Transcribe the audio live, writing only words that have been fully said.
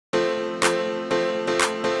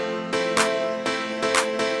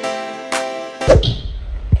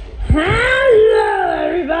Hello,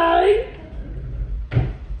 everybody.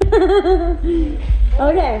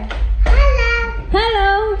 Okay.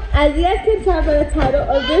 Hello. As you guys can tell by the title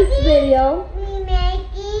of this video, We're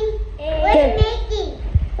making.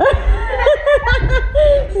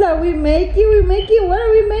 so we making. What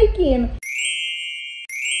are we making?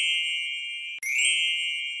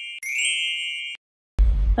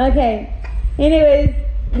 Okay. Anyways,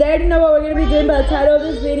 they already know what we're gonna be doing by the title of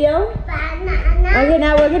this video. Okay,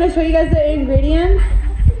 now we're gonna show you guys the ingredients.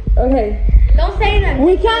 Okay. Don't say them.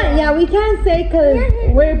 We can't say because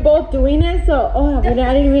we're both doing it. So, I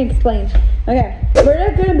didn't even explain. Okay,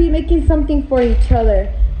 we're gonna be making something for each other,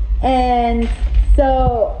 and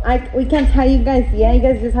so we can't tell you guys yet. You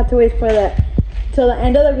guys just have to wait for till the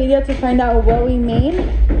end of the video to find out what we made.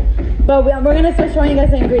 But we're gonna start showing you guys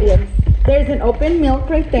the ingredients. There's an open milk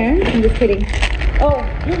right there. I'm just kidding. Oh.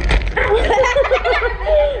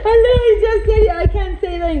 I literally just said it. I can't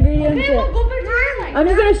say the ingredients. Okay, we'll go back to the line. I'm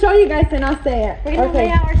just gonna show you guys and I'll say it. We're gonna lay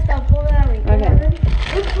out our stuff. Go that way. Okay.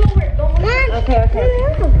 Look forward. Don't look. Okay. Okay.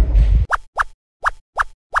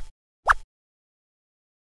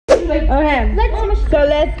 So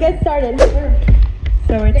let's get started.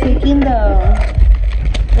 So we're taking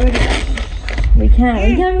we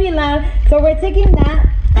can't be loud. So we're taking that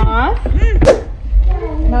off.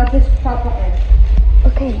 Now just chop it.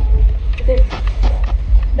 Okay.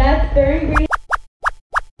 That's their ingredient.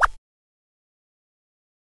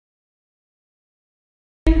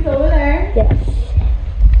 Over there. Yes.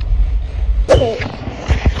 Okay.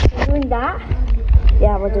 We're doing that?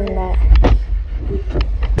 Yeah, we're doing that.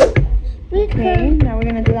 Okay, now we're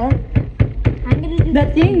gonna do that. I'm gonna do The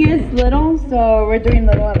thing is little, so we're doing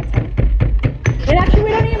little at a time. And actually, we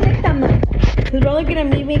don't even make that much. Because we're only gonna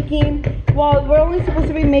be making, we're only supposed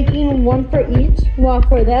to be making one for each. Well,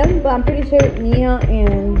 for them, but I'm pretty sure Nia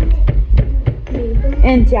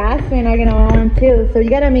and Jasmine are gonna want one too. So you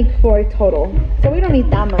gotta make 4 total. So we don't need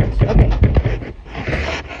that much. Okay.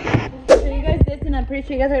 I'll show you guys this, and I'm pretty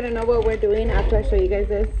sure you guys are gonna know what we're doing after I show you guys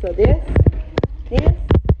this. So this,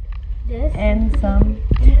 and some.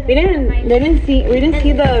 We didn't see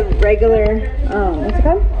the regular what's it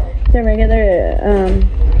called? The regular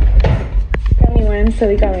gummy worms, so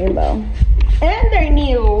we got rainbow. And they're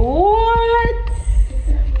new. What?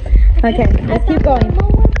 Okay, let's keep going.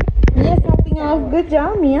 Mia's helping out. Good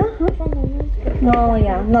job, Mia. Huh? No,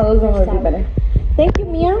 yeah. No, those ones would be better. Thank you,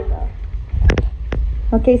 Mia.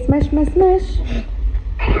 Okay, smash.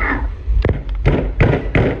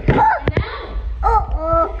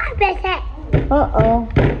 Uh-oh.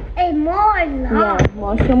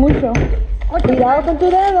 Yeah, mucho. Cuidado con tu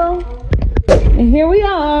dedo. And here we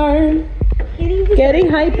are. Getting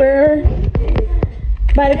hyper.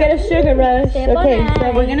 About to get a sugar rush. Okay,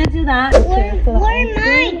 so we're gonna do that. Okay, so Where's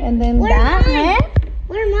mine? And then Where's that. mine?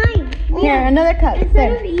 Where's mine? Here, another cup.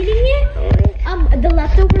 Instead of eating it, the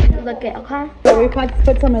leftovers, look it, okay? So we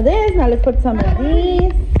put some of this. Now let's put some of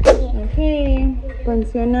these. Okay.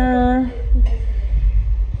 Funciona.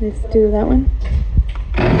 Let's do that one.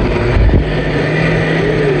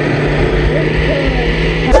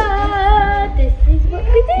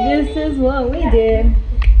 This is what we did.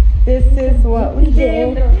 This is what we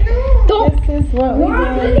did.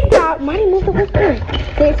 Money, move the whisker.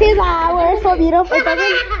 This is our so beautiful.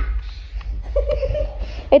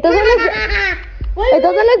 It doesn't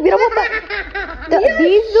look beautiful, but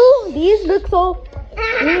these look so.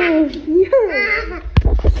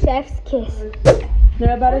 Chef's kiss.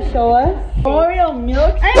 They're about to show us Oreo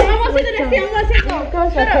milk. Hey, I'm gonna say the next thing. I'm gonna say go.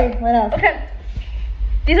 Shut Okay, up. what else? Okay.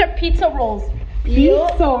 These are pizza rolls.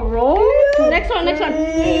 Pizza rolls. Next one. Okay,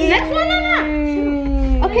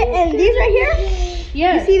 and these right here.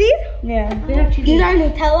 Yeah. You see these? Yeah. These are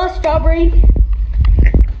Nutella strawberry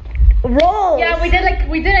rolls. Yeah, we did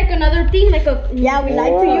like another thing, like a. Yeah, we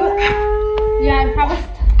lied to you. Yeah, I promised.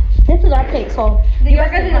 This is our cake, so. You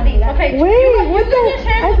guys are gonna leave. Okay. Wait, what the?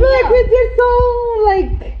 I feel like we did so like.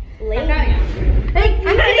 Hey,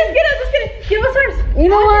 just get it. Give us ours. You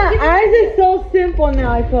know what? Ours is so simple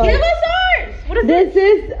now. I feel. Give Like. us ours. What is this?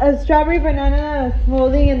 This is a strawberry banana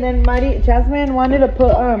smoothie, and then Jasmine wanted to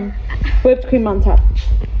put whipped cream on top.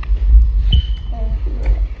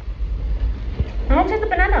 I don't take the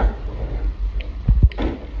banana.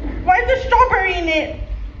 Why is there strawberry in it?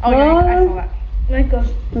 Oh, No. yeah, I saw that. Like a.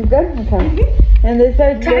 Is good? Okay. And these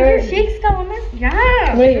are Tiger dirt. shakes, Kawamas.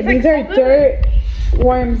 Yeah. Wait, It's these like are dirt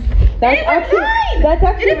worms. That's Hey, actually. mine. That's You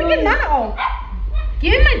actually. didn't Really, get none. Oh.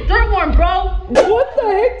 Give me my dirt worm, bro. What the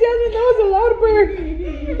heck, Jasmine? That was a loud bird.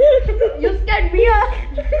 You scared me up.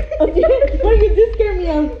 Well, you did scare me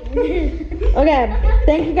out. Okay,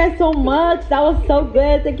 thank you guys so much. That was so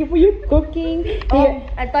good. Thank you for your cooking.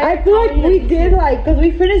 I feel like we did because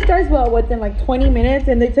we finished ours within like 20 minutes,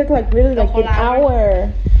 and they took like really like an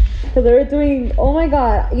hour. So they were doing. Oh my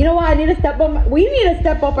god! You know what? I need to step up. We need to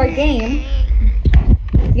step up our game.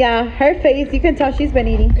 Yeah, her face. You can tell she's been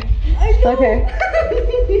eating. Okay.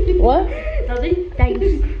 What? Nothing. Thanks.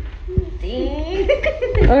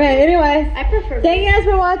 Okay, anyways. I prefer. Thank you guys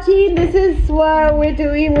for watching. This is what we're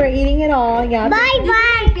doing. We're eating it all. Yeah.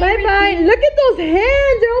 Bye-bye. Bye-bye. Look at those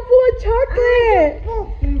hands. They're all full of chocolate.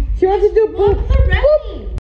 She wants to do boop. Look, they're wrapping.